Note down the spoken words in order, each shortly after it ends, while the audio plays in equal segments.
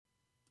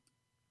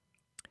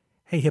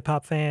Hey hip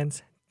hop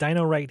fans,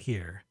 Dino right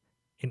here.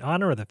 In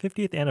honor of the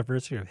 50th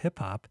anniversary of hip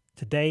hop,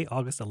 today,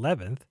 August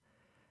 11th,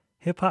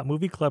 Hip Hop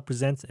Movie Club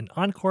presents an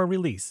encore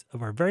release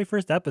of our very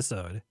first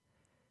episode.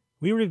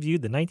 We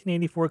reviewed the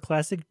 1984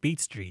 classic Beat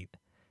Street.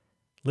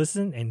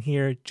 Listen and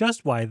hear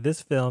just why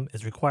this film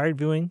is required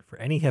viewing for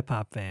any hip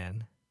hop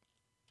fan.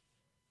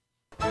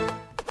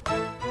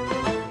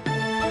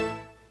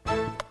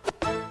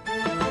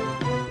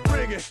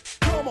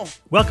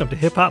 Welcome to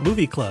Hip Hop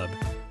Movie Club,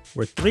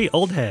 where three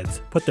old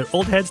heads put their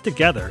old heads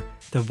together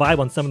to vibe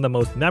on some of the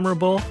most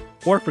memorable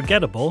or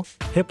forgettable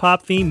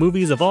hip-hop themed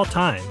movies of all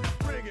time.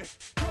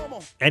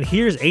 And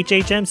here's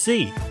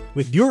HHMC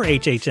with your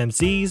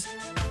HHMCs,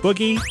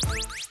 Boogie,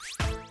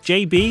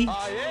 JB,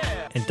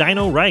 and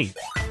Dino Wright.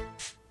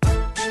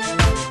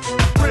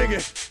 Bring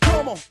it,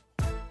 come on.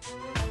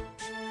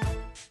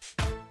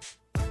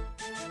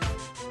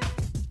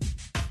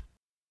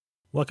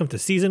 Welcome to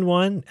Season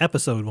 1,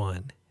 Episode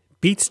 1,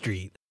 Beat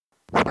Street.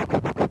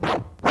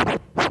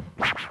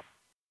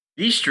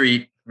 Beat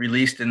Street,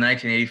 released in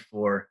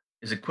 1984,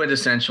 is a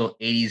quintessential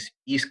 80s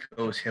East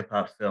Coast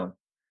hip-hop film.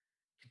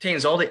 It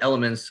contains all the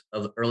elements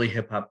of early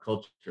hip-hop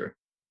culture.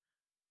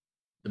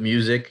 The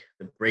music,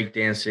 the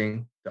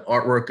breakdancing, the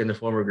artwork in the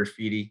form of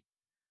graffiti,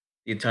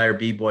 the entire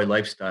b-boy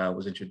lifestyle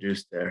was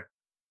introduced there.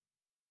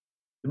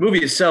 The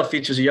movie itself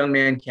features a young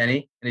man,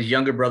 Kenny, and his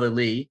younger brother,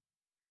 Lee,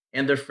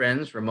 and their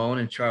friends, Ramon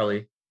and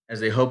Charlie, as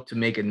they hope to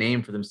make a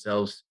name for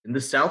themselves in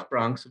the South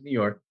Bronx of New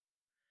York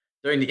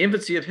during the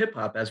infancy of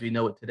hip-hop as we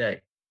know it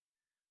today.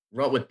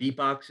 Wrought with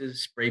beatboxes,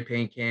 spray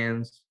paint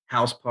cans,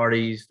 house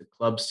parties, the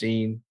club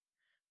scene,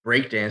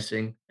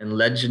 breakdancing, and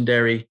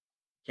legendary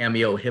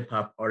cameo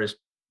hip-hop artist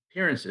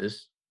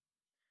appearances,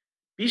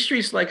 Beat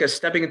Street's like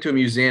stepping into a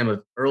museum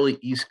of early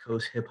East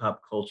Coast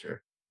hip-hop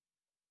culture.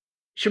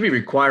 It should be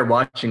required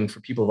watching for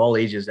people of all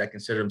ages that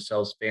consider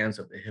themselves fans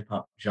of the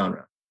hip-hop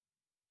genre.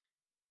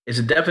 It's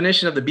a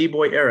definition of the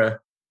b-boy era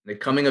and a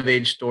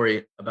coming-of-age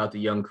story about the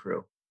young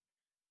crew.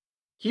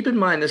 Keep in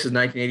mind this is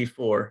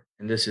 1984,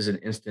 and this is an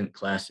instant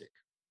classic.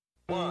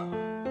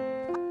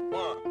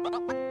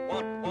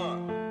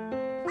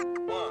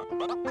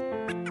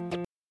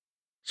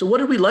 So what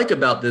did we like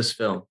about this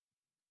film?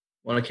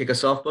 Want to kick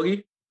us off,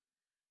 Boogie?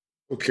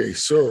 Okay,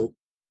 so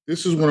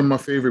this is one of my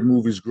favorite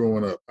movies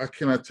growing up. I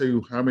cannot tell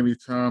you how many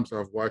times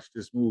I've watched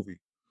this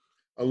movie.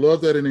 I love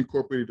that it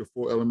incorporated the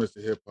four elements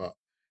of hip-hop,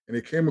 and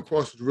it came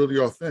across as really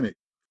authentic.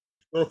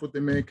 Start off with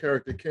the main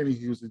character, Kenny.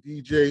 He was a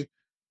DJ,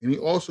 and he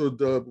also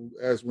dubbed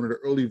as one of the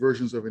early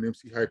versions of an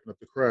MC hyping up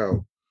the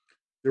crowd.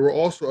 There were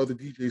also other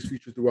DJs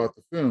featured throughout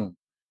the film.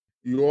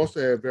 You also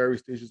had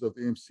various stages of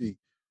the MC,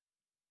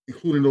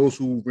 including those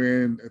who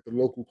ran at the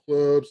local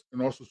clubs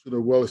and also to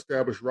the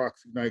well-established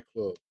Roxy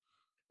nightclub.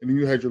 And then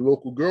you had your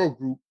local girl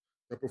group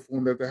that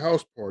performed at the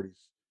house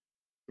parties.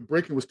 The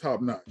breaking was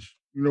top-notch.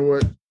 You know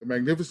what? The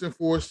Magnificent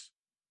Force,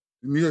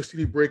 the New York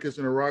City Breakers,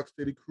 and the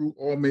Rocksteady crew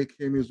all make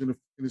cameos in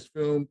this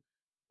film,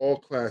 all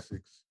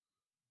classics.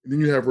 And then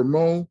you have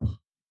Ramon,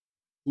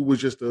 who was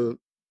just a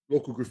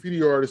local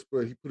graffiti artist,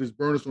 but he put his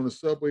burners on the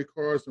subway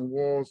cars and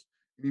walls,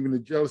 and even the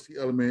jealousy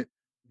element.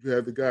 You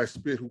have the guy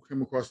Spit, who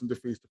came across and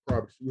defaced the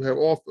property. So you have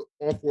all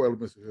four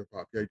elements of hip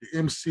hop. You had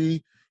your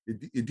MC, your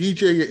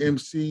DJ, your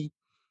MC.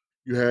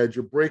 You had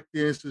your break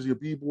dancers, your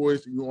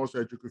b-boys, and you also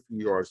had your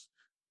graffiti artists.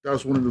 That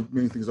was one of the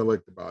main things I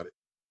liked about it.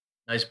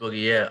 Nice,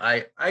 Boogie. Yeah,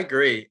 I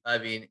agree. I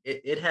mean,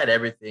 it had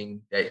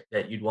everything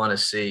that you'd want to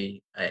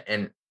see,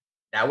 and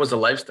that was a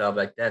lifestyle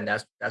back then.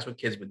 That's what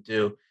kids would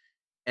do.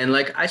 And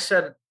like I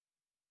said,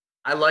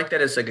 I like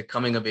that it's like a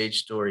coming of age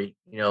story.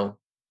 You know,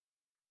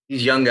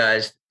 these young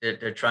guys,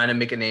 they're trying to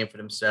make a name for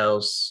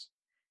themselves.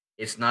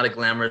 It's not a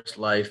glamorous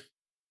life.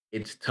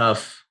 It's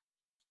tough.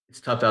 It's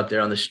tough out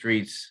there on the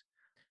streets.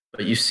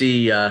 But you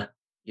see,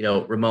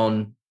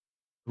 Ramon,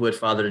 who had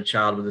fathered a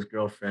child with his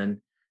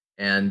girlfriend,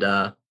 and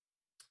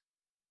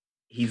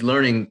he's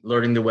learning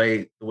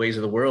the ways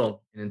of the world.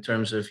 And in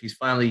terms of, he's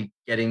finally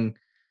getting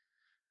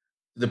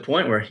to the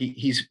point where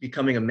he's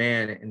becoming a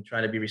man and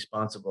trying to be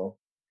responsible.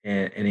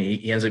 And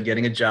he ends up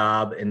getting a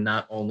job and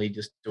not only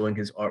just doing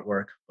his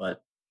artwork,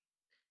 but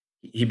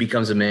he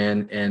becomes a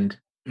man. And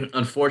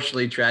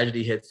unfortunately,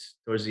 tragedy hits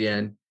towards the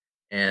end,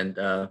 and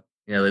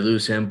they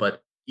lose him.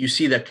 But you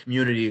see that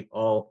community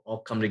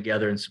all come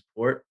together and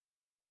support.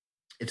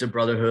 It's a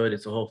brotherhood.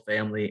 It's a whole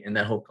family, and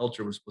that whole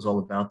culture was all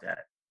about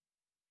that.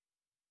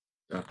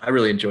 So I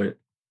really enjoyed it.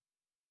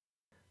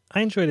 I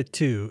enjoyed it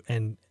too,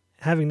 and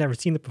having never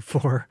seen it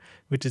before,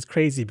 which is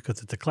crazy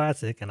because it's a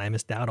classic and I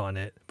missed out on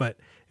it, but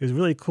it was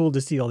really cool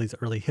to see all these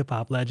early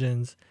hip-hop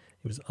legends.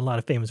 It was a lot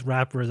of famous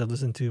rappers I've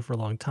listened to for a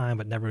long time,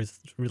 but never was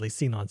really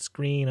seen on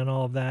screen and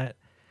all of that.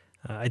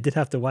 I did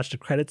have to watch the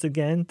credits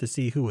again to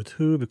see who was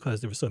who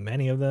because there were so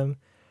many of them,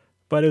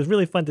 but it was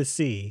really fun to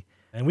see.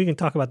 And we can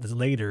talk about this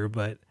later,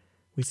 but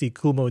we see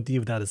Kool Moe Dee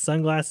without his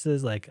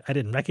sunglasses. Like, I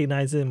didn't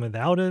recognize him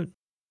without it.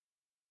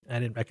 I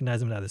didn't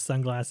recognize him without his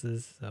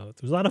sunglasses. So there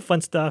was a lot of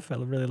fun stuff I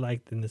really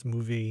liked in this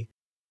movie.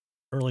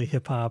 Early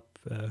hip hop,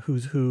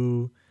 who's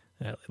who,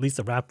 at least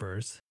the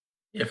rappers.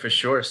 Yeah, for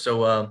sure.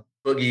 So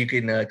Boogie, you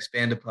can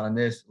expand upon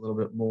this a little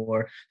bit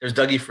more. There's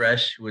Dougie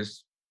Fresh, who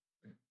was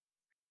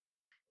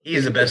he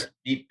is the Okay, best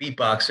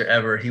beatboxer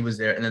ever. He was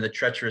there, and then the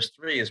Treacherous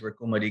Three is where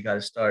Kool got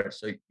his start.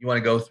 So you want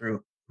to go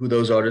through who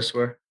those artists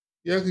were?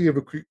 yeah, I can give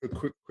a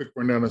quick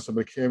rundown on some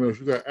of the cameos.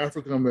 You got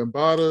Africa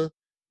Bambaataa,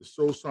 the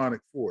Soul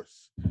Sonic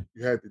Force.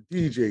 You had the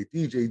DJ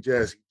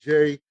Jazzy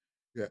J.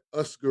 You had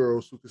Us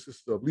Girls, who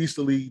consisted of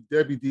Lisa Lee,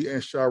 Debbie D,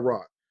 and Sha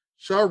Rock.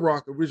 Sha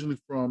Rock, originally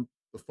from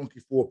the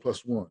Funky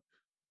 4+1,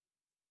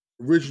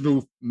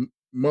 original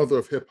mother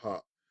of hip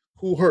hop.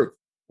 Kool Herc,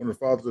 one of the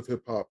fathers of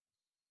hip hop.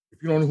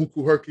 If you don't know who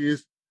Kool Herc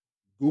is,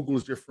 Google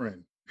is your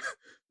friend.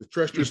 The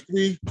Treacherous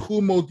Three,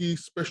 Kool Moe Dee,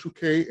 Special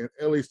K, and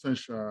LA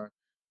Sunshine.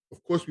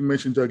 Of course, we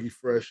mentioned Dougie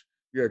Fresh.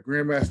 You had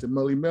Grandmaster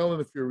Melly Mel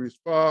and the Furious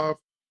Five,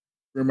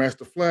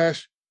 Grandmaster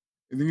Flash,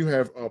 and then you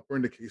have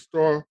Brenda K.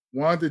 Starr,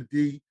 Wanda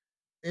D,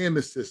 and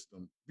the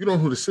System. If you don't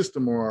know who the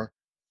System are,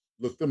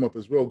 look them up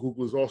as well.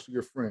 Google is also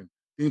your friend.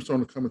 Theme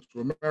song to Coming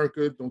to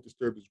America, Don't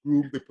Disturb This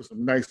Groove. They put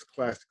some nice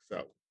classics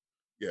out.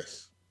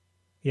 Yes.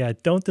 Yeah,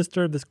 Don't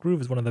Disturb This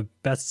Groove is one of the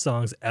best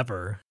songs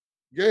ever.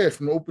 Yeah,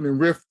 from the opening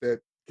riff,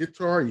 that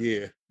guitar,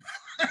 yeah.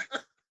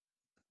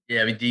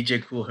 Yeah, I mean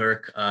DJ Kool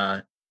Herc.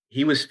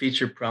 He was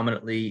featured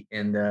prominently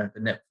in the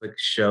Netflix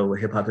show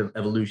Hip Hop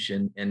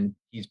Evolution, and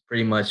he's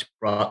pretty much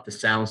brought the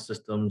sound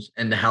systems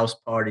and the house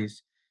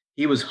parties.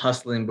 He was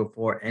hustling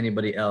before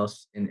anybody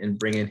else in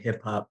bringing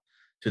hip hop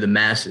to the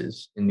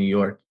masses in New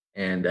York,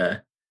 and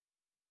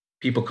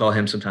people call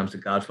him sometimes the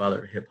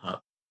Godfather of hip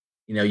hop.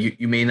 You know,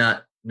 you may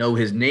not know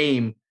his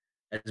name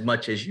as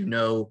much as you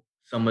know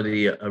some of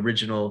the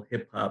original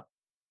hip hop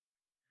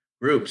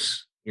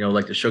groups, you know,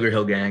 like the Sugar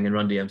Hill Gang and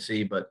Run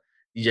DMC, but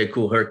DJ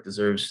Kool Herc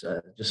deserves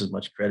just as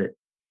much credit.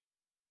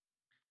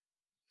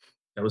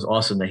 That was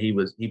awesome that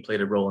he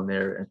played a role in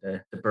there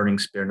at the Burning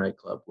Spear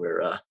nightclub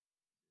where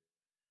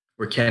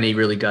Kenny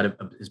really got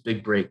his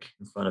big break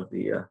in front of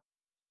the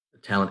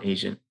talent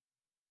agent.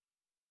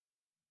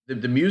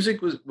 The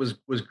music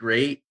was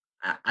great.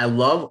 I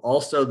love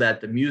also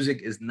that the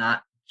music is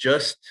not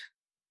just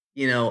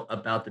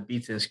about the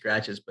beats and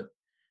scratches, but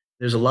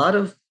there's a lot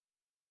of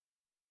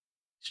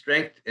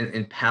strength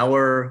and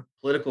power,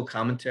 political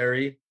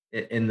commentary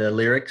in the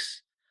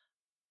lyrics.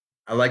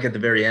 I like at the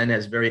very end,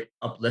 it's very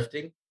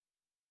uplifting.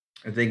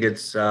 I think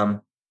it's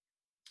Grant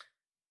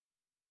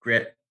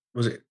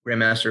was it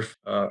Grandmaster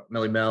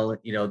Melly Mel.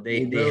 You know,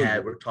 they Mel, had yeah.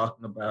 we're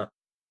talking about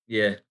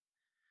yeah,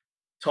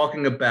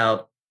 talking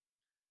about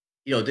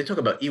they talk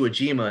about Iwo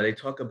Jima, they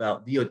talk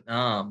about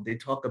Vietnam, they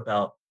talk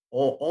about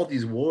all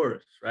these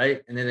wars,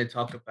 right? And then they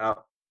talk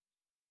about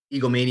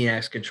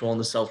egomaniacs controlling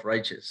the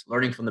self-righteous,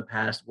 learning from the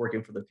past,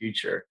 working for the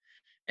future.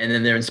 And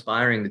then they're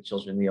inspiring the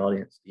children in the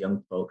audience, the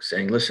young folks,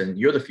 saying, listen,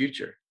 you're the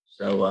future.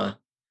 So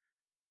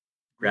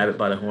grab it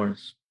by the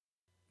horns.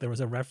 There was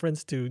a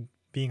reference to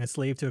being a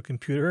slave to a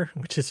computer,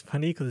 which is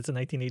funny because it's in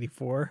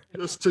 1984.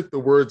 Just took the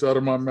words out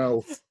of my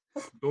mouth.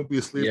 Don't be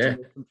a slave Yeah. to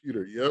your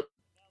computer. Yep.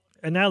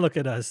 And now look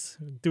at us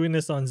doing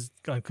this on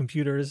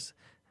computers.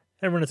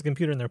 Everyone has a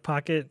computer in their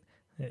pocket.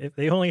 If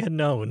they only had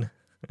known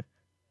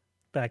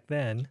back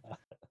then.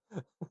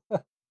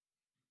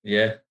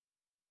 Yeah.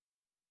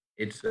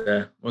 It's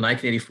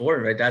 1984,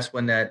 right? That's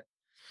when that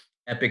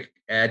epic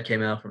ad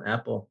came out from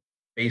Apple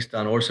based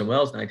on Orson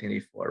Welles'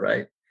 1984,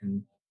 right?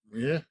 And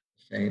Yeah.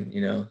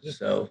 saying,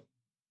 so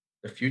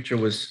the future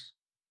was,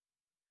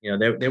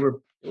 they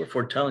were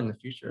foretelling the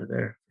future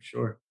there for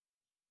sure.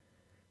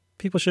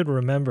 People should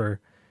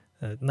remember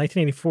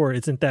 1984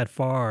 isn't that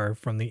far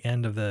from the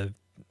end of the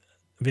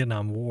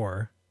Vietnam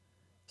War.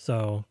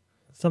 So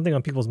something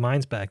on people's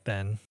minds back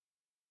then.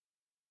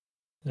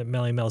 That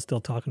Melly Mel's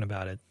still talking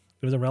about it.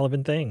 It was a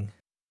relevant thing.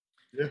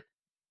 Yeah.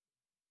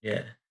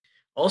 Yeah.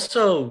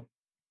 Also,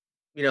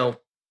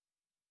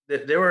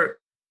 there were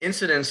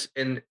incidents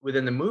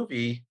within the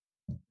movie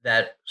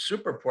that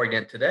super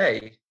poignant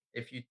today.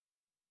 If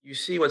you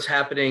see what's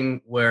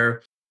happening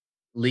where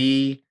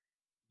Lee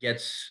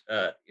gets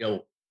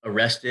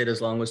arrested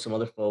along with some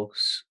other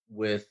folks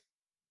with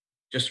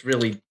just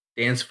really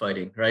dance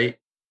fighting, right?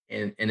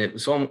 And it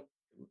was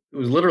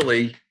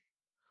literally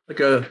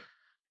like a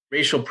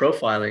racial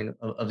profiling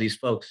of these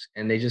folks,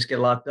 and they just get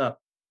locked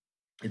up.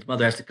 His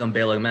mother has to come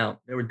bail him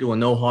out. They were doing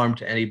no harm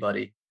to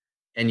anybody,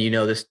 and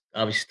this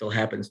obviously still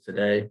happens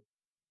today.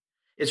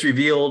 It's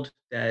revealed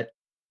that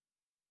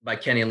by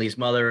Kenny and Lee's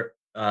mother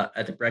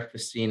at the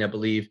breakfast scene, I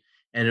believe,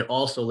 and it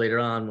also later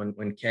on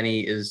when Kenny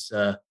is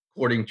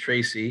courting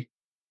Tracy,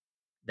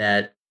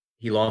 that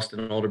he lost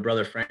an older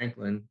brother,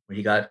 Franklin, when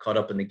he got caught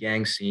up in the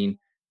gang scene,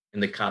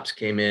 and the cops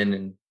came in,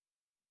 and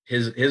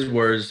his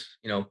words,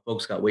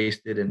 folks got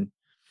wasted, and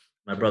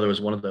my brother was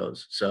one of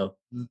those. So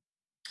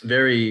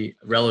very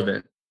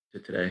relevant to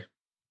today.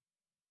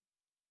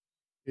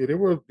 Yeah, there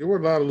were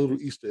a lot of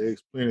little Easter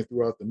eggs planted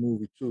throughout the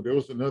movie too. There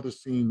was another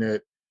scene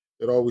that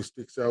always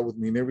sticks out with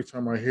me, and every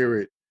time I hear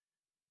it,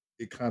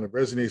 it kind of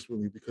resonates with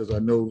me because I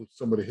know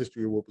some of the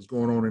history of what was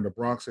going on in the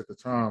Bronx at the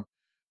time.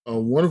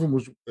 One of them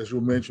was, as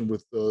you mentioned,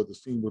 with the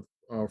scene with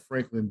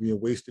Franklin being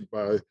wasted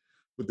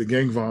with the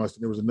gang violence,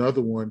 and there was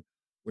another one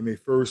when they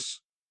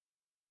first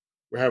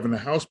were having a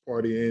house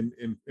party,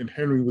 and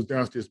Henry was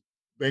downstairs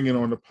banging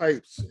on the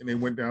pipes, and they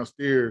went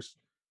downstairs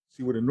to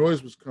see where the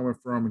noise was coming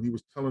from, and he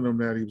was telling them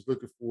that he was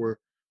looking for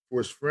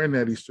his friend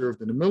that he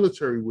served in the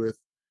military with,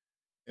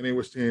 and they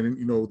were saying,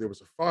 there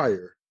was a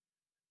fire,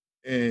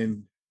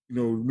 and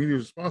the immediate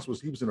response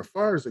was he was in a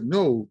fire. It's like,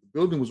 no, the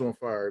building was on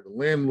fire. The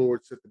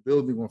landlord set the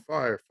building on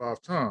fire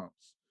 5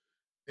 times,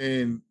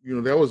 and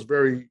that was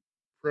very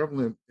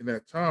prevalent in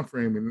that time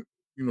frame. And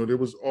there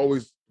was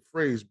always the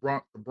phrase,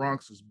 "The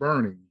Bronx is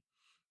burning."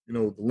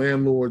 The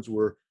landlords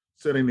were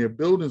setting their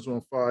buildings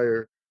on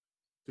fire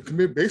to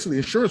commit basically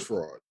insurance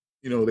fraud.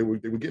 They were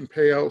getting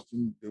payouts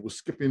and they were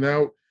skipping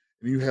out,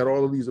 and you had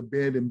all of these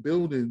abandoned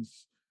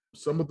buildings.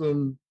 Some of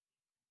them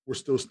were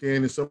still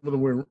standing, some of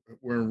them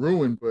were in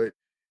ruin, but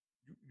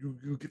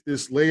you get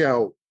this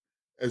layout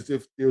as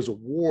if there's a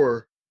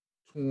war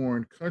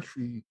torn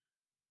country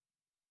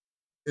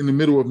in the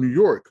middle of New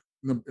York,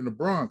 in the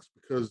Bronx,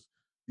 because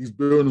these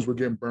buildings were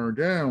getting burned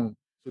down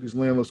so these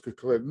landlords could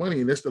collect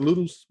money. And that's the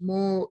little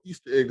small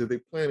Easter egg that they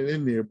planted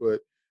in there.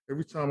 But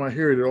every time I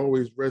hear it, it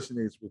always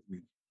resonates with me.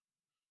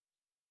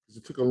 Because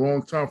it took a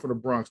long time for the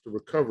Bronx to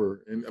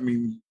recover. And I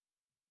mean,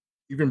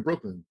 even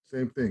Brooklyn,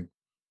 same thing.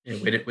 Yeah,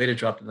 way to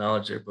drop the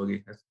knowledge there,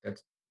 Boogie.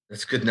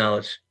 That's good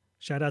knowledge.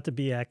 Shout out to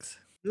BX.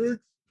 I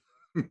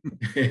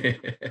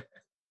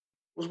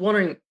was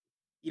wondering,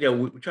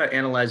 we try to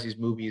analyze these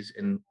movies,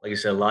 and like I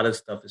said, a lot of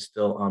stuff is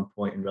still on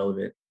point and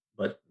relevant.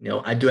 But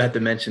I do have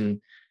to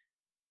mention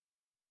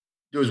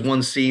there was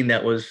one scene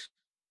that was,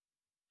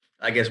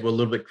 I guess, a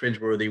little bit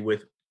cringeworthy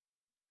with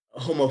a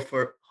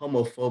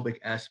homophobic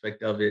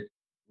aspect of it,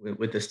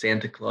 with the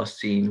Santa Claus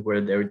scene where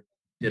they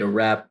did a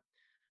rap.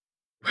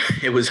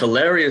 It was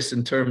hilarious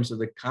in terms of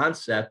the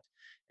concept,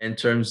 in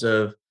terms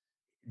of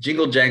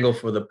jingle jangle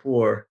for the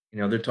poor.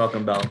 They're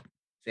talking about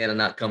Santa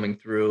not coming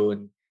through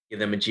and give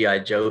them a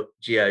GI Joe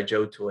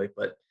toy.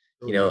 But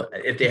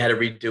if they had to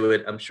redo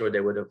it, I'm sure they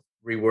would have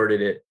reworded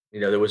it.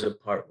 There was a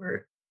part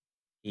where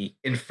he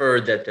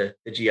inferred that the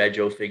GI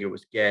Joe figure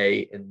was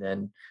gay, and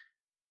then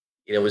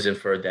it was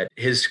inferred that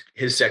his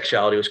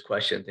sexuality was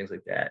questioned, things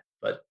like that.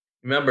 But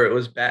remember, it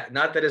was back.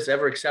 Not that it's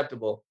ever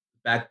acceptable.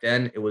 Back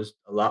then, it was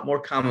a lot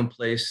more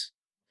commonplace.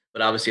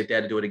 But obviously, if they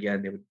had to do it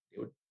again, they would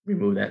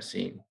remove that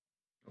scene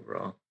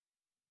overall.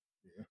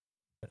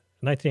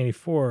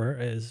 1984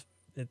 is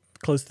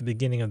close to the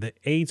beginning of the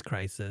AIDS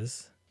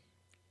crisis,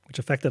 which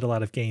affected a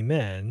lot of gay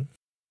men.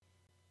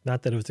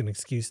 Not that it was an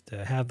excuse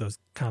to have those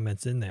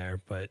comments in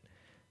there, but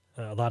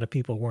a lot of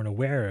people weren't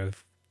aware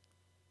of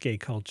gay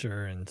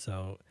culture, and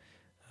so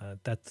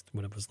that's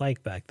what it was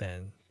like back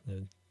then.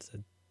 There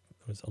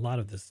was a lot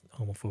of this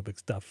homophobic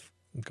stuff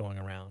going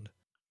around.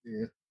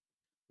 Yeah,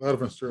 a lot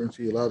of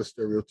uncertainty, a lot of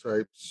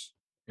stereotypes.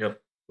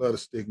 Yep. A lot of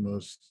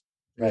stigmas.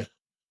 Right.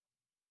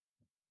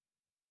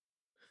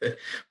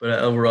 But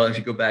overall, if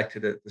you go back to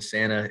the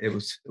Santa, it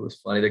was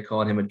funny. They're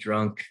calling him a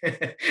drunk.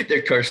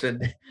 They're cursing.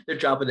 They're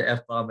dropping the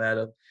F-bomb at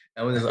him.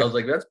 I was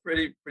like, that's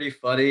pretty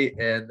funny.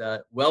 And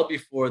well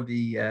before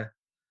the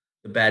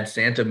Bad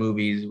Santa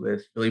movies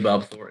with Billy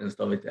Bob Thornton and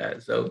stuff like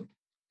that. So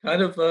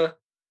kind of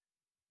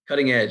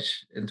cutting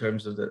edge in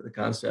terms of the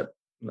concept.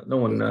 No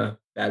one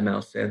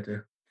badmouths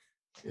Santa.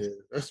 Yeah,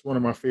 that's one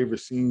of my favorite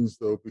scenes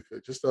though,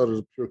 because just out of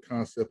the pure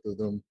concept of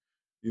them,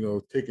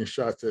 taking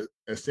shots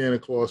at Santa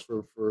Claus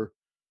for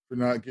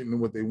not getting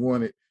what they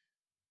wanted.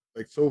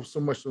 Like so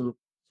much so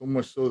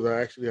that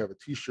I actually have a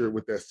T-shirt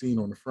with that scene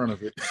on the front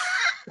of it.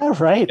 All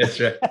right. That's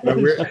right.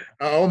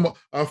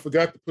 I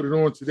forgot to put it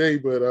on today,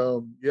 but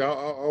yeah,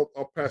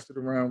 I'll pass it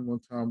around one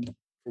time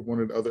for one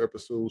of the other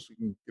episodes so you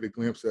can get a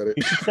glimpse at it.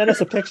 You should send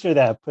us a picture of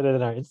that. Put it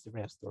in our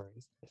Instagram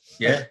stories.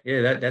 Yeah,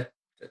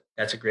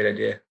 that's a great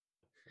idea.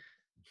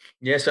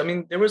 Yes, I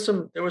mean there were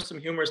some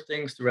humorous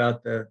things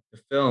throughout the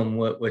film,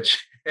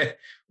 which made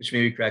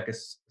me crack a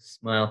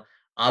smile.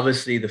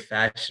 Obviously, the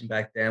fashion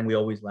back then, we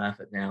always laugh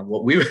at now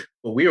what we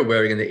were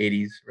wearing in the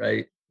 80s,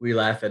 right? We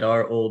laugh at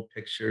our old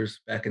pictures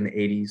back in the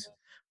 80s,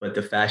 but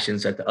the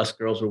fashions that us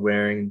girls were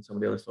wearing and some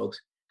of the other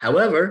folks.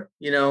 However,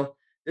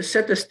 this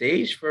set the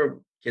stage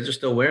for kids are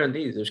still wearing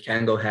these. There's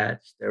Kango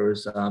hats. There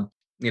was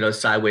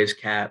sideways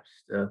caps,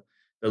 the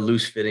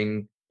loose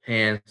fitting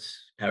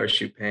pants,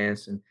 parachute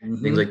pants, and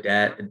things like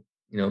that,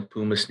 and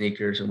Puma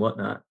sneakers and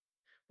whatnot.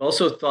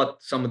 Also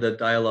thought some of the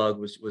dialogue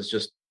was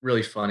just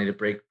really funny to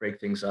break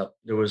things up.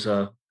 There was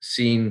a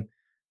scene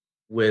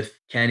with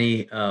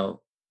Kenny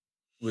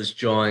was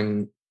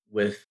jawing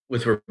with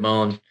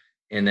Ramon,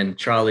 and then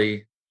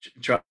Charlie.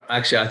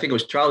 Actually, I think it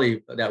was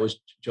Charlie that was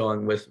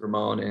jawing with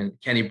Ramon, and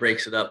Kenny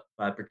breaks it up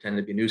by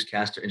pretending to be a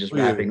newscaster and just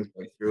rapping his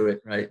way through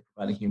it, right,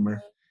 providing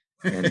humor.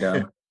 And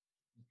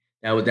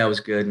that was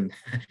good. And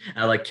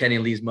I like Kenny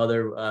Lee's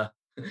mother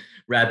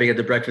rapping at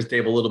the breakfast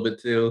table a little bit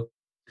too,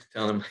 just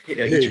telling him, eat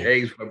your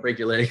eggs before I break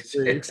your legs.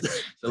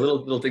 So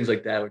little things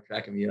like that were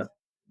cracking me up.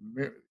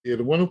 Yeah,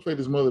 the one who played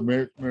his mother,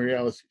 Mary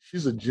Alice,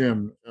 she's a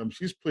gem.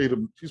 She's played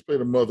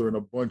a mother in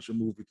a bunch of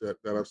movies that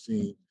I've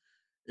seen,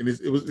 and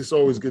it's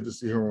always good to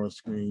see her on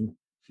screen.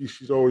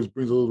 She's always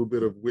brings a little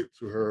bit of wit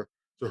to her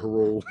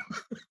role.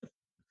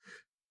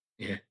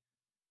 Yeah.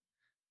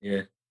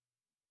 Yeah,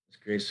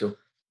 that's great. So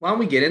why don't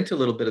we get into a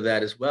little bit of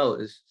that as well?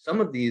 Is some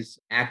of these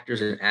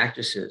actors and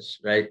actresses,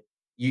 right?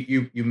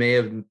 You may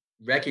have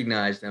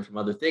recognized them from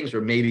other things,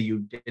 or maybe you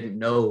didn't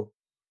know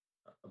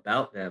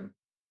about them.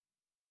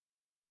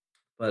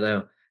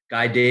 But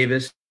Guy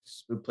Davis,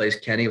 who plays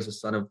Kenny, was the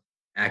son of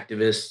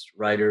activists,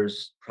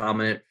 writers,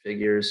 prominent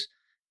figures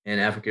in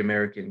African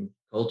American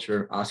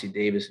culture, Ossie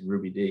Davis and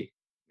Ruby Dee.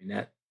 I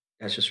mean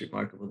that's just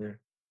remarkable there.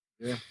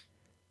 Yeah.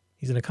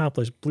 He's an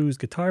accomplished blues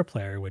guitar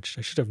player, which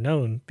I should have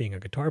known being a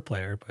guitar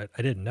player, but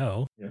I didn't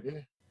know. Yeah. Yeah.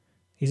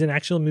 He's an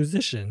actual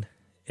musician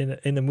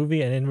in the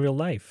movie and in real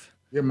life.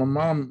 Yeah. My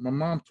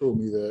mom told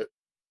me that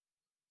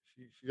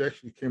she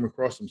actually came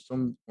across him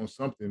on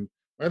something,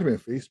 might have been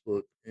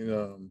Facebook,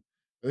 and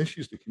I think she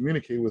used to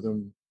communicate with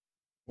him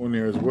on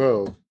there as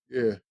well.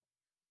 Yeah.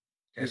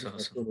 She was That's the one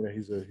that awesome. told me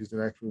that he's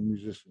an actual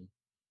musician.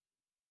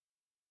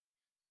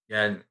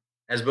 Yeah, and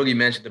as Boogie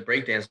mentioned, the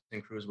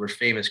breakdancing crews were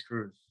famous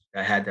crews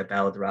that had that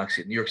Battle of the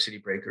Roxy, New York City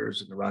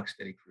Breakers and the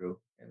Rocksteady crew,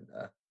 and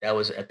that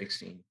was an epic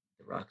scene,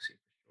 the Roxy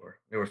for sure.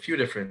 There were a few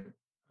different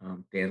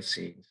dance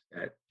scenes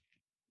that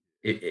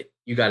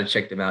you got to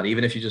check them out.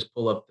 Even if you just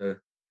pull up the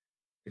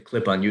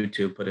clip on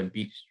YouTube, put in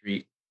Beat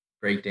Street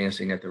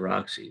breakdancing at the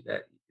Roxy,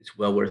 that it's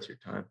well worth your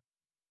time.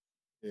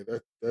 Yeah,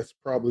 that's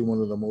probably one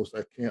of the most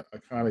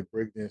iconic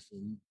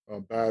breakdancing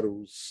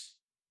battles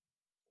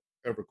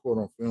ever caught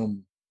on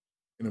film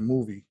in a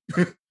movie.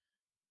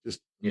 Just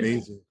Yeah,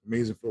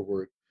 amazing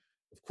footwork.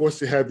 Of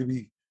course, it had to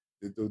be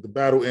the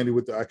battle ended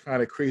with the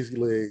iconic crazy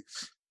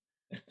legs,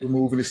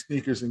 removing his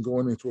sneakers and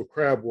going into a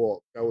crab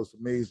walk. That was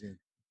amazing.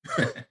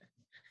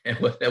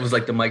 that was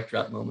like the mic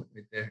drop moment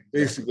right there. Exactly.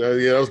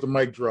 Basically, yeah, that was the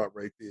mic drop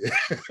right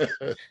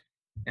there.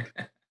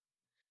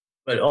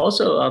 But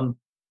also,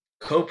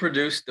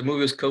 co-produced. The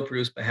movie was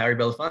co-produced by Harry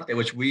Belafonte,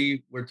 which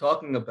we were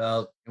talking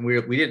about, and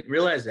we didn't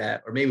realize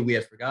that, or maybe we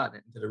had forgotten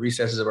it into the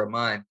recesses of our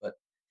mind. But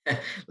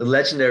the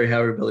legendary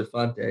Harry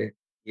Belafonte,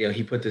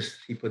 he put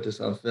this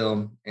on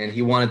film, and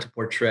he wanted to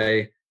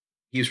portray.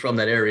 He was from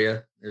that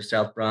area, the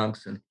South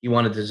Bronx, and he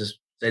wanted to just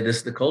say this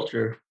is the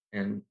culture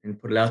and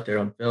put it out there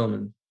on film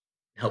and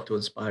help to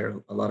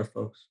inspire a lot of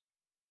folks.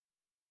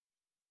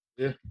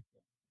 Yeah,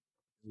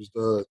 it was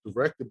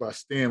directed by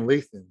Stan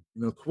Lathan.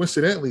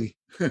 Coincidentally,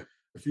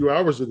 a few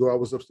hours ago, I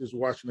was upstairs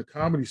watching a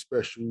comedy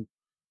special,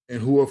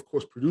 and who, of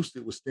course, produced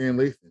it was Stan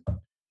Lathan.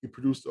 He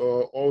produced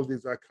all of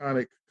these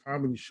iconic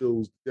comedy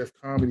shows, Def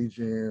Comedy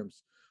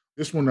Jams.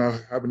 This one I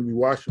happened to be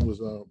watching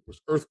was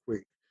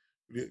Earthquake.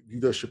 He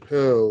does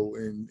Chappelle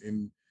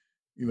and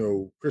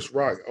Chris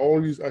Rock. All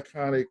these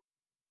iconic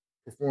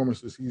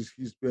performances.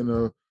 He's been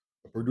a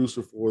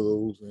producer for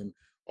those, and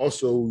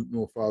also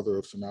father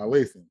of Sanaa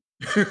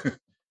Lathan.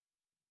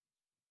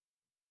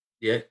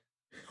 Yeah,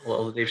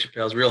 all of Dave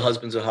Chappelle's Real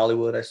Husbands of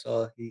Hollywood. I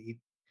saw he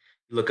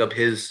look up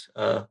his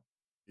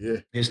Yeah,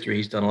 history.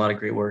 He's done a lot of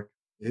great work.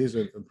 he's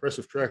an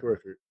impressive track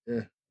record.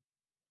 Yeah,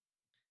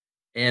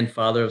 And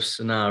father of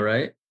Sanaa,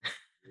 right?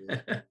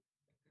 yeah.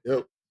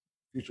 Yep.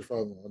 Future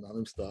father-in-law. Now let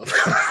me stop.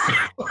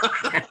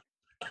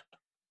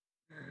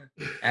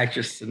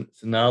 Actress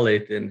Sanaa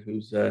Lathan,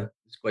 who's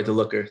is quite the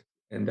looker,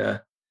 and Yeah,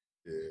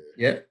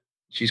 yeah,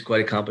 she's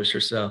quite accomplished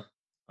herself.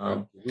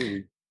 Um,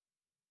 absolutely.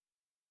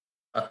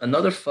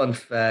 Another fun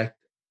fact: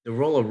 the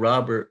role of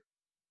Robert,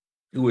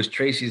 who was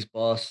Tracy's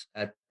boss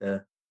at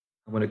I'm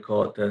going to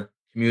call it the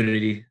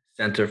Community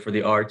Center for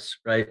the Arts,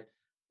 right?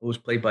 Who was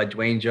played by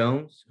Dwayne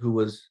Jones, who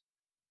was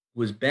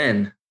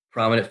Ben,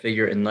 prominent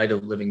figure in Night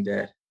of the Living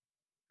Dead.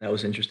 That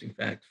was an interesting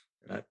fact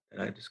that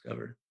I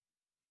discovered.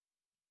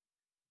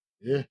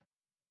 Yeah, Yeah.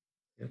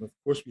 and of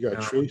course we got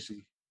Um,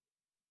 Tracy.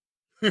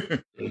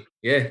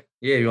 yeah.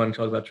 You want to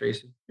talk about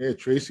Tracy? Yeah,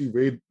 Tracy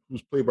Ray,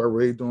 who's played by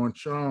Ray Dawn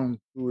Chong,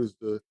 who is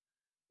the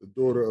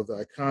daughter of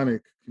the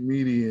iconic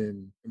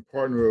comedian and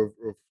partner of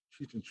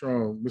Cheech and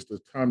Chong, Mr.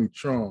 Tommy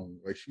Chong.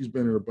 Like she's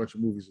been in a bunch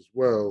of movies as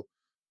well,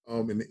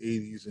 in the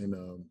 '80s and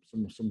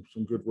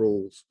some good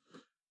roles.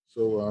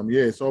 So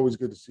yeah, it's always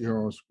good to see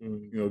her on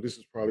screen. This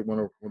is probably one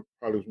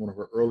of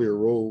her earlier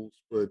roles,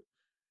 but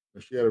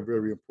she had a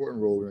very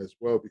important role in it as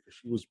well because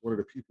she was one of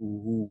the people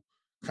who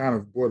kind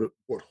of brought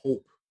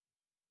hope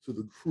to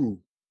the crew.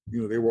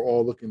 They were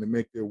all looking to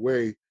make their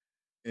way,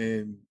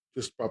 and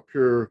just by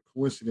pure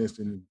coincidence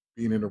and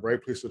being in the right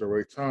place at the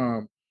right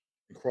time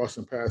and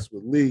crossing paths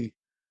with Lee,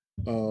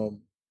 um,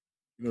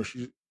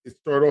 she it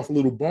started off a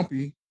little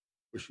bumpy,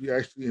 but she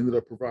actually ended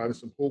up providing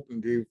some hope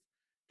and gave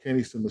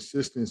Kenny some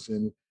assistance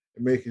in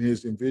making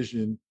his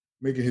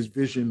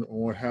vision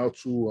on how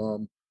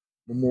to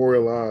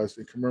memorialize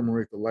and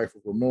commemorate the life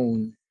of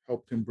Ramon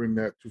helped him bring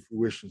that to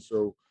fruition.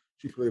 So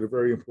she played a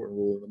very important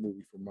role in the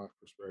movie from my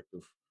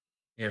perspective.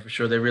 Yeah, for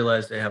sure. They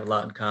realized they have a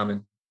lot in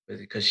common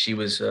because she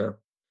was a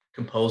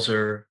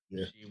composer,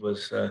 Yeah, she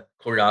was a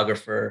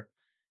choreographer,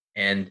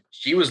 and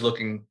she was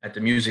looking at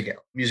the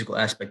musical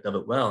aspect of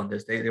it well. And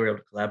they were able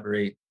to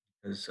collaborate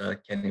because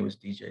Kenny was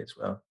DJ as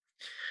well.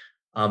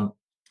 Um,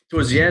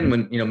 Towards the end,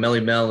 when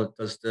Melly Mel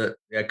does the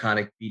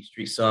iconic Beat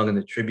Street song and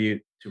the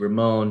tribute to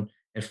Ramon,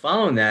 and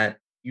following that,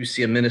 you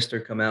see a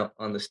minister come out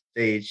on the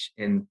stage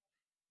and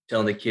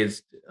telling the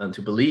kids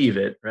to believe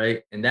it,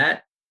 right? And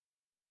that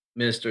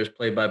minister is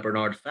played by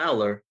Bernard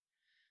Fowler,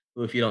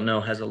 who, if you don't know,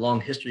 has a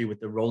long history with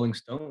the Rolling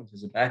Stones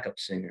as a backup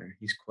singer.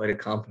 He's quite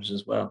accomplished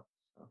as well.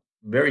 So,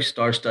 very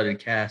star-studded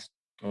cast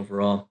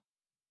overall.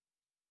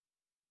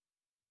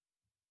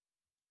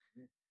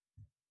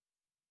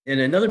 And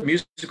another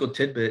musical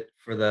tidbit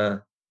for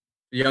the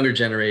younger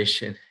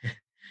generation: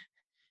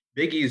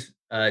 Biggie's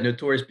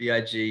Notorious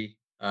B.I.G.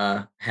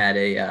 Had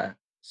a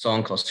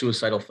song called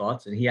 "Suicidal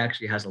Thoughts," and he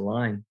actually has a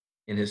line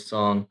in his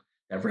song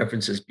that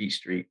references Beat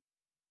Street.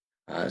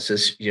 It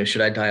says,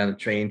 should I die on the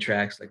train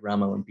tracks like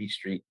Ramo and Beat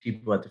Street?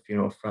 People at the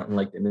funeral fronting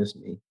like they miss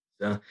me.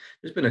 So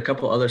there's been a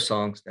couple other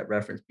songs that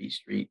reference Beat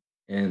Street,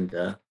 and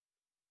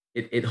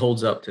it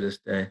holds up to this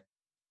day.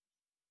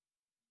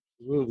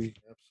 Absolutely,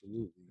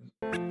 absolutely.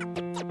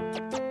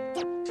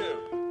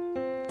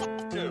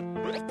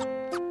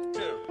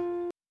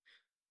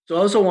 So I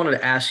also wanted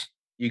to ask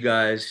you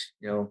guys,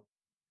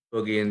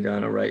 Boogie and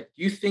Donna, right?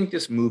 Do you think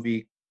this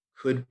movie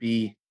could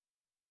be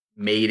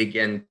made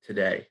again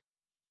today?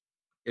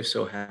 If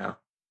so, how?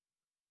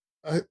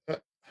 I,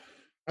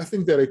 I I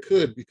think that it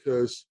could,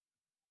 because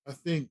I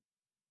think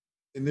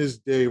in this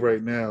day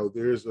right now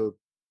there's a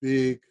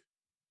big,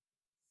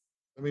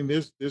 I mean,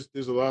 there's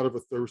a lot of a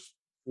thirst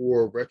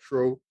for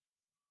retro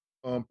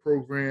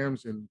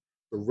programs and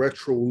the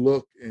retro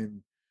look,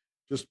 and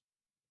just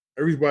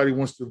everybody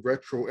wants to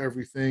retro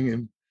everything.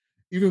 And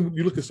even when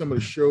you look at some of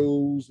the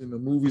shows and the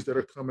movies that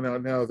are coming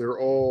out now, they're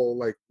all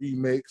like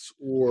remakes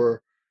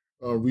or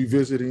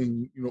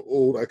revisiting,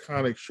 old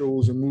iconic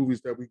shows and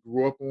movies that we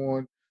grew up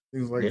on,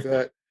 things like Yeah.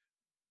 that.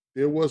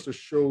 There was a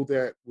show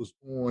that was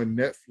on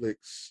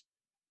Netflix.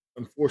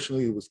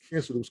 Unfortunately, it was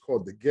canceled. It was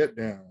called The Get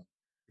Down.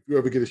 If you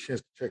ever get a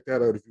chance to check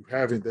that out, if you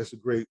haven't, that's a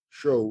great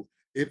show.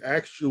 It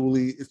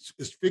actually, it's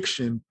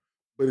fiction,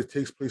 but it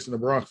takes place in the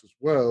Bronx as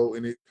well,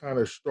 and it kind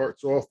of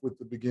starts off with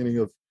the beginning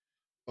of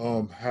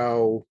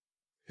how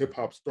hip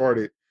hop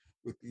started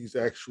with these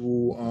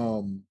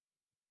actual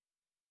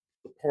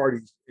the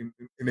parties, and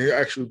they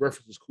actually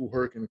references Cool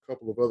Herc and a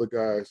couple of other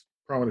guys,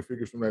 prominent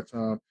figures from that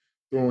time,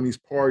 throwing these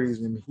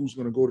parties and who's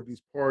going to go to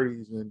these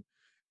parties. And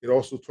it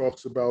also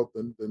talks about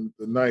the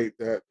night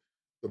that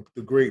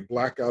the great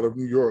blackout of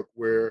New York,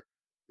 where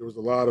there was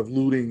a lot of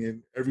looting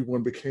and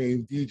everyone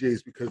became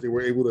DJs because they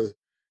were able to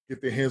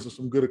get their hands on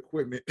some good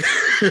equipment.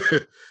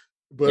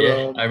 But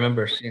Yeah, I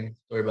remember seeing a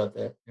story about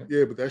that. Yeah.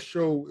 yeah, but that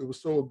show, it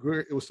was so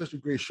great. It was such a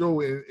great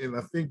show, and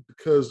I think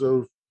because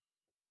of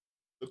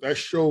that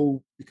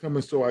show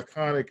becoming so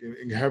iconic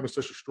and having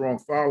such a strong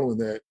following,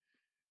 that,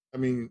 I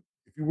mean,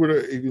 if you were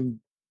to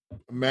even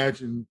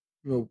imagine,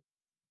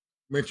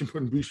 mention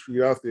putting Beat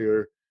Street out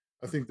there,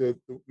 I think that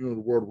the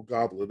world will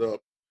gobble it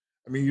up.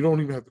 I mean, you don't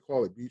even have to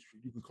call it Beat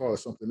Street; you can call it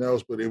something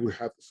else, but it would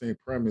have the same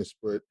premise.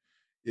 But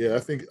yeah, I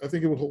think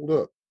it would hold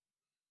up.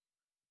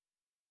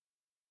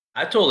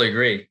 I totally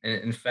agree.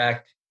 And in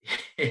fact,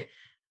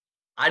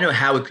 I know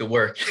how it could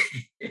work.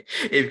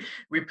 If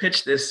we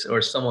pitch this or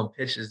someone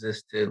pitches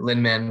this to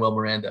Lin Manuel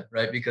Miranda,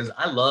 right? Because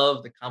I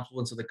love the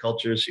confluence of the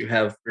cultures. You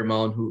have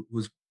Ramon,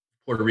 who's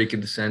Puerto Rican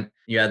descent.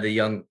 You have the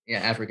young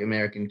African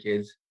American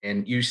kids,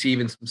 and you see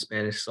even some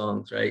Spanish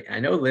songs, right? I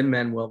know Lin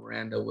Manuel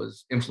Miranda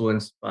was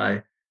influenced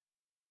by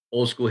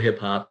old school hip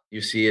hop.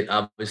 You see it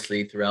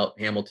obviously throughout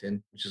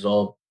Hamilton, which is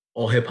all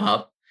hip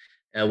hop,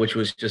 which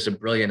was just a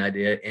brilliant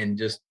idea, and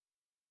just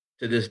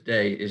to this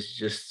day is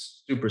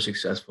just super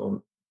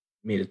successful,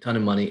 made a ton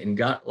of money, and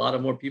got a lot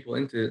of more people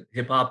into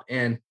hip hop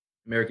and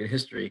American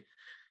history.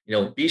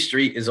 B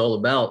Street is all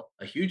about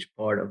a huge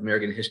part of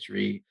American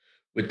history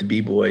with the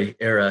B boy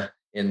era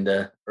in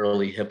the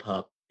early hip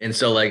hop. And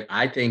so, like,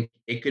 I think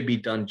it could be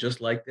done just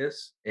like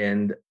this.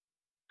 And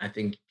I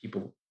think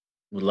people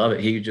would love it.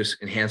 He could just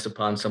enhance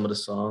upon some of the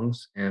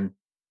songs and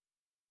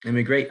it'd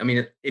be great. I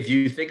mean, if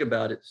you think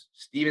about it,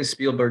 Steven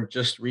Spielberg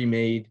just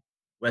remade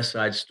West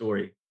Side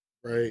Story,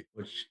 Right.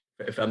 which,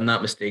 if I'm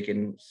not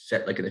mistaken,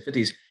 set like in the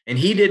 50s. And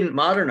he didn't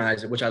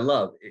modernize it, which I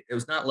love. It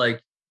was not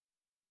like,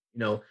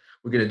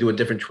 we're gonna do a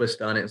different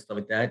twist on it and stuff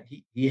like that.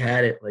 He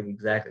had it like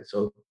exactly.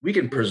 So we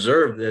can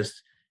preserve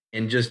this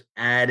and just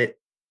add it.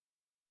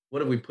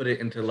 What if we put it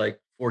into like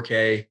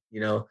 4K,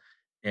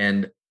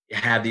 and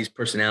have these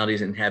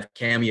personalities and have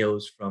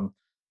cameos from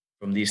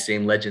these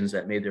same legends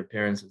that made their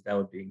appearances? That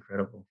would be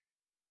incredible.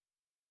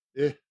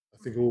 Yeah, I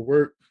think it will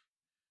work.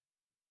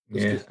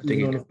 Let's Yeah, get I think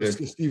Steven it on the let's could.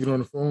 get Steven on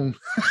the phone.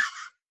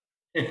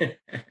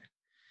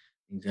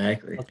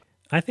 Exactly.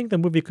 I think the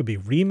movie could be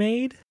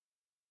remade.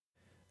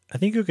 I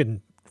think you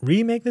can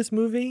remake this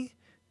movie,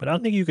 but I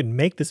don't think you can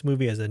make this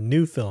movie as a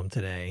new film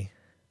today.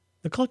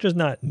 The culture's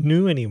not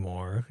new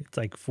anymore. It's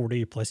like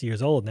 40 plus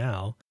years old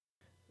now.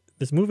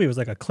 This movie was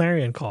like a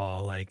clarion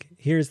call, like,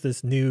 here's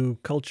this new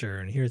culture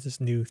and here's this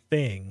new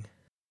thing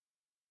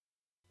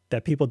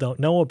that people don't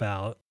know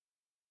about,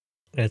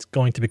 and it's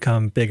going to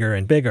become bigger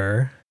and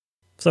bigger.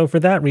 So for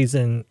that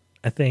reason,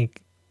 I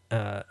think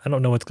I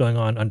don't know what's going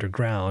on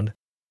underground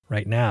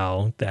right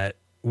now that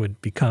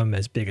would become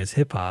as big as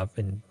hip hop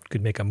and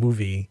could make a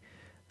movie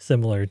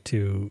similar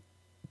to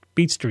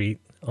Beat Street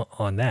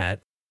on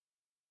that.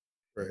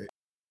 Right.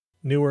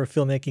 Newer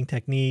filmmaking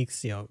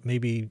techniques,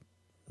 maybe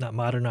not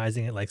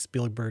modernizing it like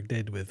Spielberg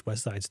did with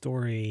West Side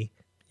Story.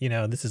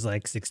 This is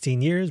like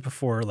 16 years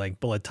before like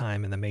Bullet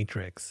Time and The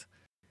Matrix.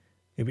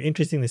 It'd be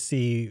interesting to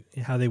see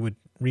how they would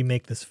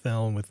remake this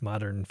film with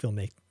modern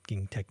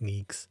filmmaking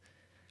techniques.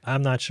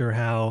 I'm not sure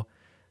how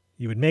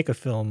you would make a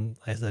film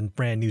as a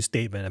brand new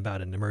statement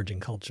about an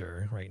emerging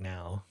culture right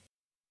now.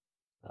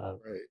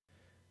 Right.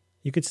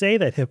 You could say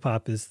that hip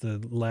hop is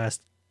the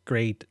last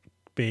great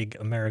big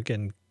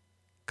American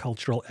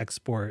cultural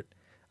export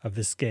of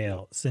this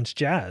scale since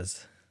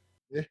jazz.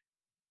 Yeah.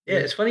 Yeah,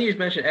 it's funny you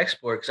mentioned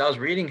export because I was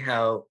reading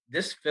how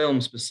this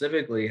film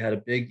specifically had a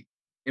big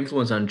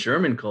influence on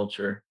German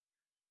culture,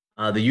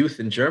 the youth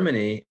in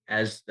Germany,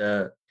 as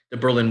the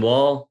Berlin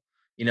Wall,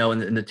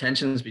 and the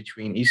tensions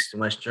between East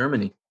and West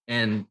Germany.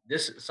 And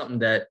this is something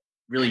that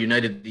really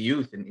united the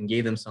youth and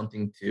gave them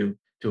something to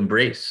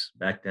embrace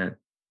back then.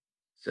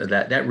 So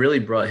that really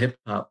brought hip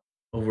hop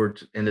over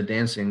into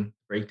dancing,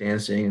 break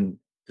dancing, and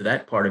to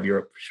that part of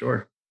Europe for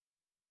sure.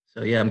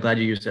 So yeah, I'm glad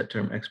you used that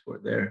term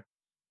export there.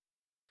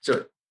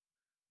 So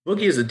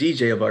Boogie is a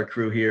DJ of our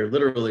crew here.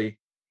 Literally,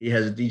 he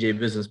has a DJ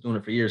business doing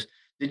it for years.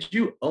 Did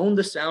you own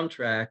the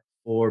soundtrack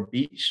for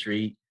Beat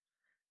Street?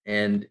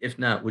 And if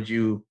not, would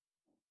you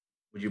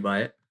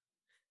buy it?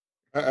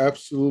 I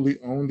absolutely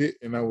owned it,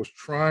 and I was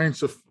trying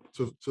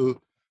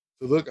to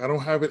look. I don't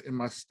have it in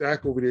my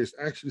stack over there. It's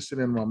actually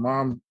sitting in my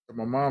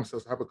mom's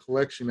house. I have a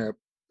collection that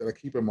I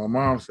keep at my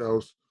mom's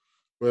house.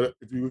 But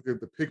if you look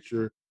at the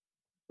picture,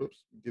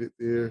 oops, get it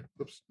there.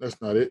 Oops, that's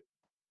not it.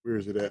 Where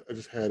is it at? I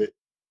just had it.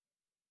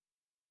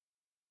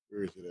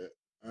 Where is it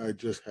at? I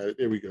just had it.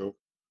 There we go.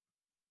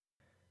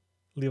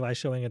 Levi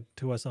showing it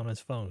to us on his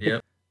phone.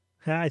 Yep.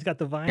 He's got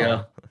the vinyl.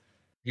 Yeah.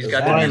 He's That's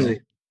got the vinyl.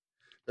 music.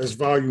 That's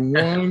volume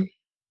 1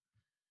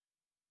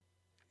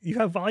 You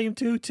have volume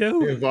 2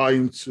 too? and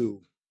volume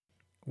 2.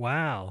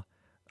 Wow.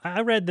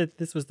 I read that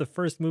this was the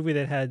first movie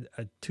that had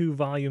a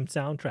 2-volume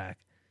soundtrack.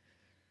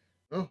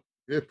 Oh,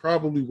 it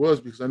probably was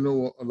because I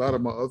know a lot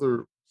of my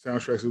other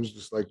soundtracks. It was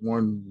just like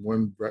one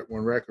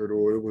record,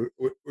 or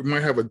it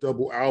might have a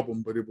double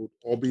album, but it would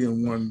all be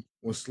in one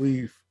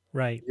sleeve.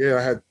 Right. Yeah,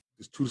 I had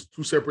just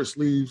two separate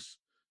sleeves.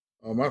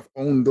 I've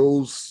owned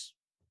those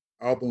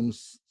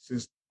albums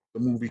since the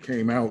movie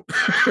came out,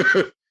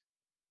 and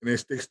they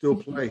still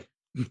play.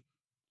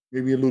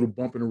 Maybe a little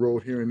bump in the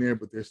road here and there,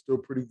 but they're still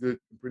pretty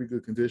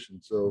good condition.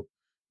 So,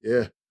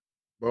 yeah,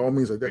 by all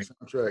means, like that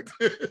soundtrack.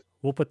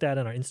 We'll put that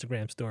in our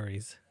Instagram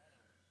stories.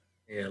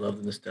 Yeah, I love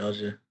the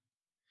nostalgia.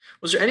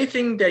 Was there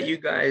anything that you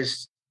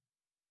guys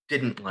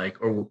didn't like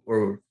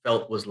or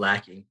felt was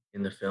lacking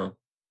in the film?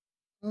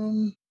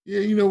 Yeah,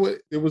 you know what?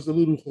 There was a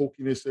little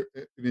hokiness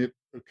in it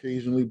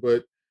occasionally,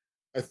 but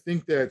I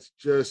think that's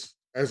just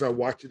as I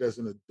watch it as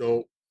an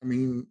adult. I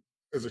mean,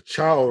 as a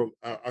child,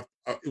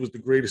 it was the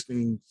greatest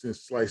thing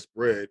since sliced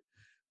bread.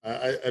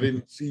 I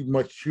didn't see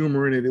much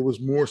humor in it. It was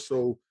more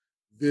so,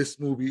 this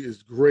movie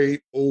is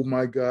great. Oh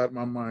my God,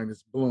 my mind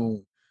is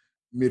blown.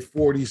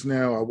 Mid-40s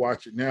now, I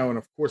watch it now, and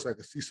of course, I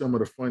can see some of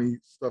the funny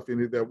stuff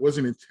in it that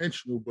wasn't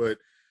intentional. But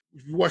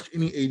if you watch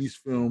any 80s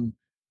film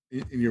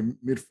in your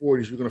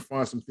mid-40s, you're going to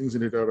find some things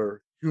in it that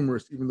are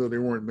humorous, even though they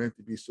weren't meant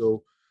to be.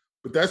 So,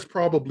 but that's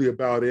probably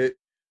about it.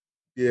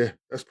 Yeah,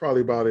 that's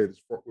probably about it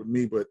with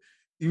me. But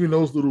even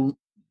those little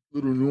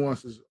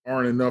nuances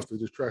aren't enough to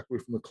distract away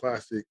from the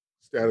classic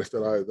status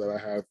that I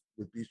have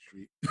with Beat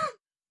Street.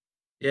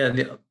 Yeah,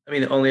 the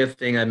only other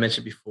thing I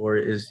mentioned before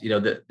is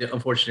the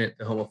unfortunate,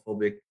 the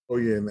homophobic Oh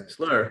yeah, man.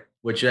 slur,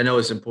 which I know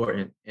is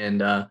important. And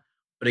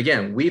but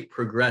again, we've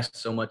progressed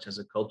so much as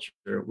a culture.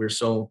 We're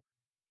so,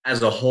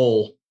 as a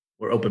whole,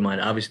 we're open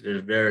minded. Obviously,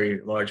 there's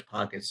very large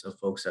pockets of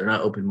folks that are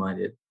not open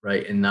minded,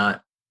 right, and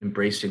not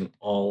embracing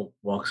all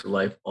walks of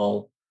life,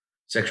 all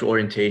sexual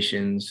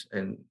orientations,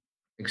 and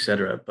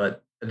etc.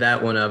 But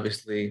that one,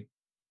 obviously,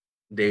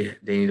 they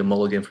need a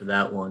mulligan for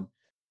that one.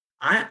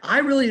 I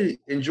really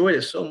enjoyed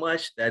it so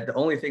much that the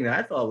only thing that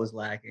I thought was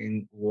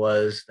lacking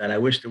was that I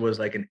wish there was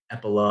like an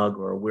epilogue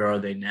or where are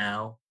they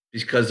now?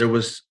 Because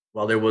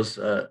while there was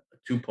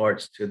 2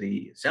 parts to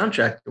the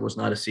soundtrack, there was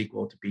not a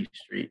sequel to Beat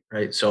Street,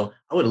 right? So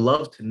I would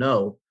love to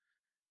know,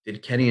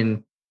 did Kenny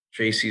and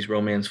Tracy's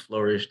romance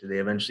flourish? Did they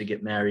eventually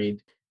get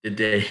married? Did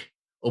they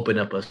open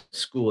up a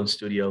school and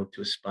studio to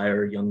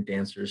aspire young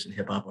dancers and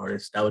hip hop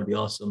artists? That would be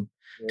awesome.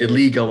 Did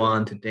Lee go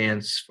on to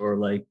dance for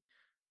like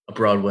a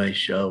Broadway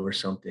show or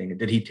something?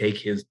 Did he take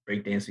his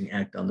breakdancing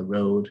act on the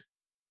road?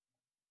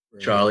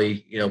 Right.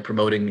 Charlie,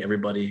 promoting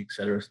everybody, et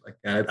cetera, like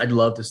that. I'd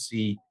love to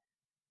see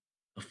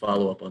a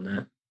follow up on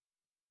that.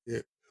 Yeah,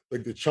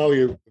 like the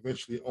Charlie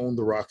eventually owned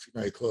the Roxy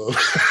nightclub.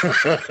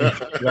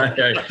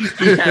 Right.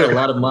 He had a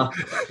lot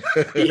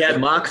of he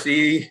had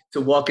moxie to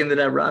walk into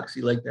that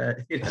Roxy like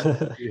that,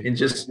 and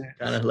just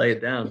kind of lay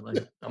it down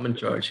like, I'm in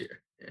charge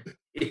here.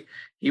 Yeah.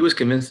 He was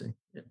convincing.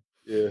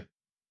 Yeah.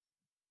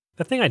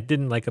 The thing I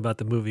didn't like about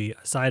the movie,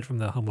 aside from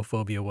the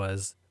homophobia,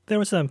 was there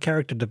was some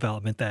character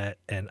development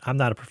and I'm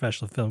not a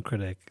professional film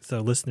critic,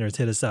 so listeners,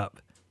 hit us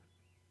up.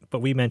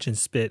 But we mentioned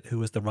Spit, who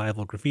was the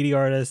rival graffiti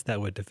artist that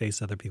would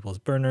deface other people's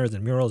burners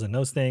and murals and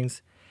those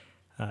things.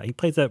 He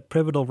plays a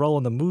pivotal role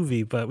in the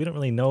movie, but we don't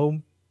really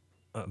know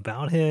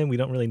about him. We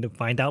don't really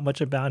find out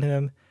much about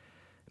him.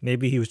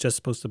 Maybe he was just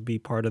supposed to be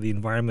part of the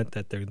environment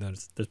that they're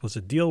supposed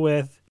to deal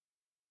with.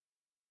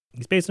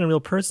 He's based on a real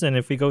person.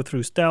 If we go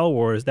through Style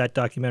Wars, that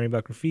documentary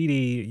about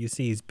graffiti, you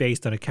see he's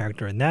based on a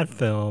character in that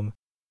film.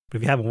 But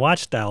if you haven't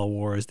watched Style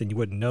Wars, then you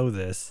wouldn't know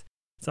this.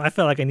 So I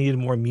felt like I needed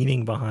more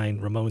meaning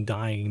behind Ramon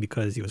dying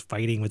because he was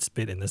fighting with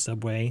Spit in the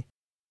subway.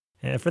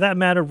 And for that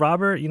matter,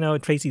 Robert,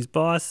 Tracy's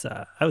boss,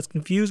 I was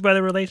confused by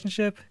the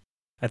relationship.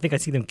 I think I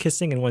see them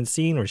kissing in one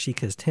scene where she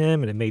kissed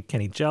him and it made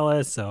Kenny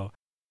jealous. So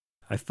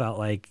I felt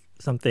like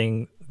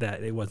something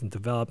that it wasn't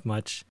developed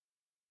much.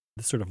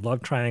 The sort of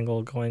love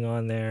triangle going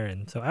on there.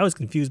 And so I was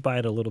confused by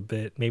it a little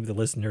bit. Maybe the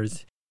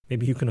listeners,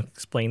 maybe you can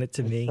explain it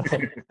to me.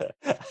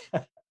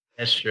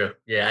 That's true.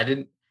 Yeah,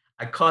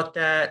 I caught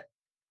that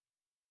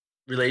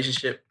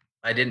relationship.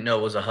 I didn't know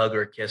it was a hug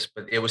or a kiss,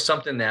 but it was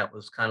something that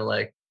was kind of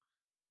like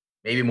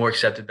maybe more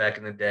accepted back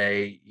in the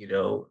day,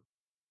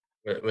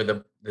 with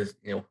the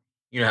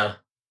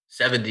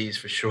 70s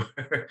for sure,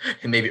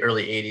 and maybe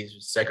early 80s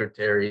with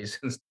secretaries.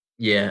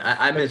 Yeah,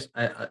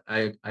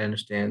 I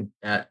understand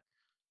that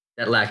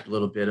lacked a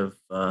little bit of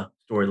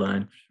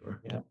storyline for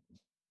sure. Yeah.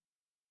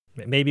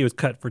 Maybe it was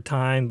cut for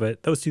time,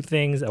 but those two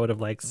things I would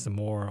have liked some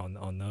more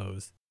on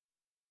those.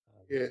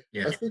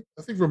 Yeah. I think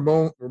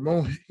Ramon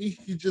he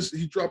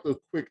dropped a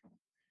quick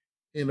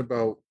hint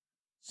about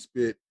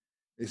Spit.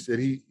 They said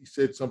he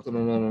said something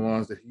along the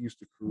lines that he used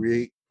to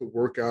put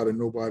work out and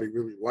nobody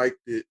really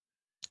liked it.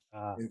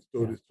 And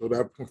so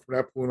that from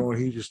that point on,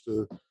 he just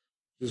go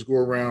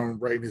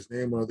around writing his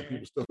name on other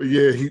people's stuff. But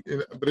yeah,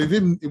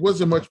 it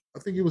wasn't much. I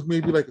think it was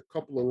maybe like a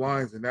couple of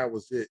lines and that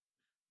was it.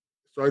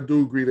 So I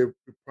do agree that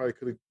we probably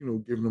could have,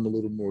 given him a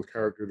little more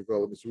character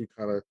development so we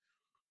kind of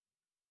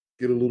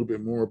get a little bit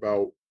more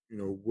about,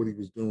 what he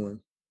was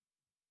doing.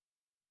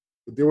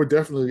 But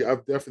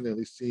I've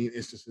definitely seen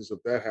instances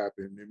of that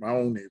happen in my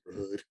own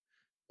neighborhood,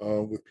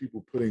 with people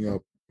putting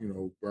up,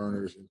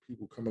 burners and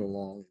people coming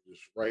along and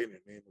just writing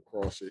their name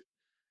across it.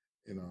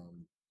 And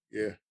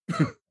yeah.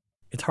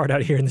 It's hard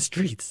out here in the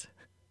streets.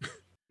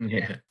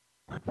 Yeah.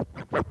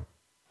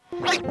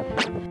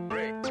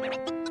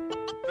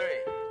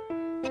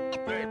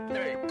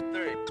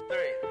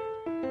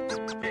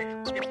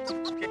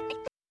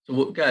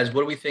 So, guys,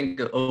 what do we think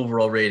of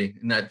overall rating?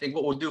 And I think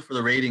what we'll do for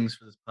the ratings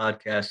for this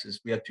podcast is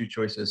we have two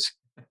choices.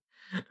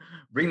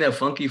 Bring that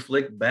funky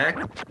flick back.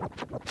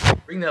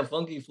 Bring that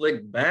funky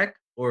flick back,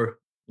 or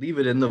leave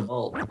it in the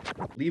vault.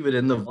 Leave it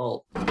in the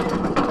vault.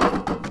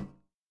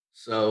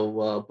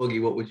 So,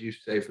 Boogie, what would you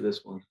say for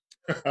this one?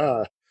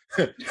 Bring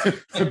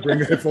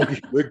that funky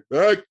flick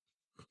back.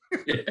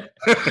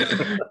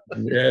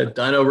 Yeah,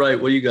 Dino Wright,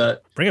 what do you got?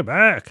 Bring it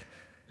back.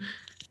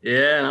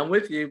 Yeah, I'm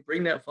with you.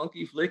 Bring that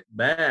funky flick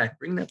back.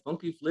 Bring that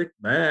funky flick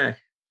back.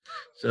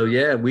 So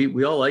yeah,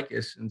 we all like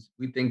this, and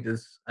we think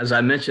this, as I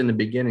mentioned in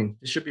the beginning,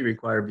 this should be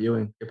required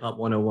viewing. Hip Hop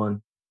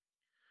 101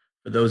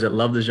 for those that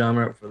love the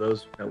genre, for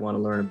those that want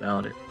to learn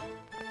about it.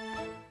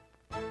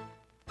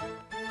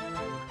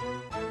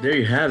 There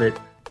you have it.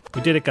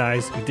 We did it,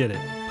 guys. We did it.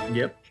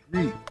 Yep.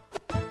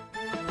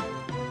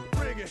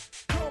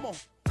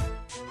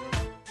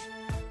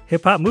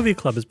 Hip Hop Movie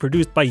Club is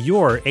produced by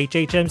your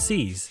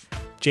HHMCs,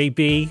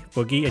 JB,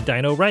 Boogie, and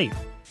Dino Wright.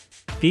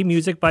 Theme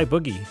music by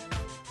Boogie.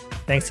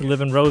 Thanks to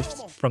Liv and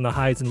Rose from the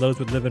Highs and Lows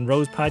with Liv and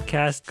Rose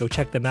podcast. Go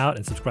check them out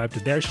and subscribe to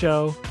their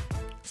show.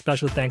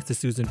 Special thanks to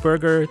Susan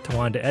Berger,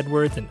 Tawanda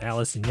Edwards, and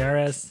Allison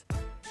Yares.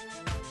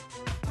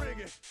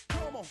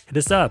 Hit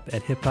us up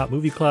at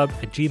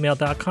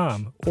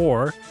hiphopmovieclub@gmail.com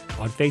or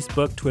on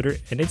Facebook, Twitter,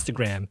 and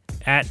Instagram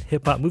at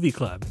Hip Hop Movie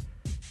Club.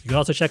 You can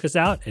also check us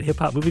out at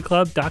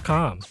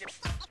hiphopmovieclub.com.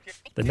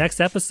 The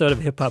next episode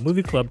of Hip Hop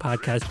Movie Club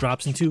podcast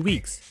drops in 2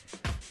 weeks.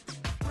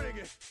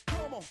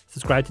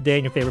 Subscribe today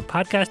in your favorite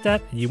podcast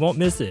app and you won't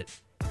miss it.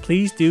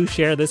 Please do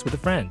share this with a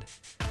friend.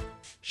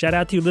 Shout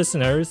out to you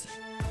listeners.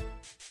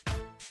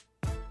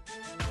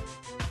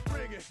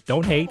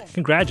 Don't hate,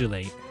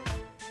 congratulate.